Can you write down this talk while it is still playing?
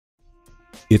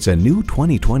It's a new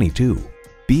 2022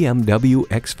 BMW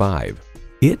X5.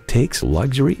 It takes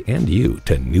luxury and you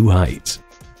to new heights.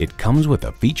 It comes with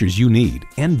the features you need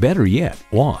and, better yet,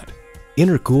 want.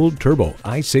 Intercooled turbo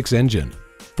i6 engine,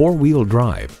 4-wheel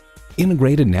drive,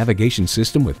 integrated navigation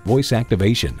system with voice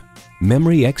activation,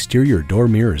 memory exterior door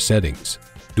mirror settings,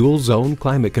 dual zone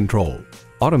climate control,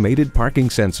 automated parking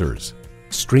sensors,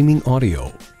 streaming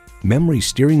audio, memory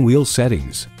steering wheel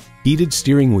settings, heated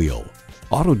steering wheel,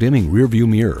 auto-dimming rearview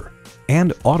mirror,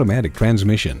 and automatic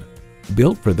transmission.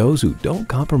 Built for those who don't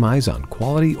compromise on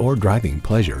quality or driving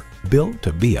pleasure. Built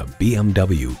to be a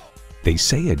BMW. They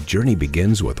say a journey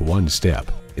begins with one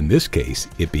step. In this case,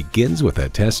 it begins with a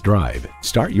test drive.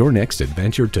 Start your next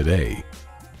adventure today.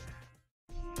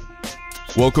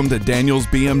 Welcome to Daniel's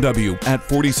BMW at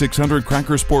 4600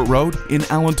 Crackersport Road in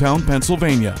Allentown,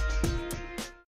 Pennsylvania.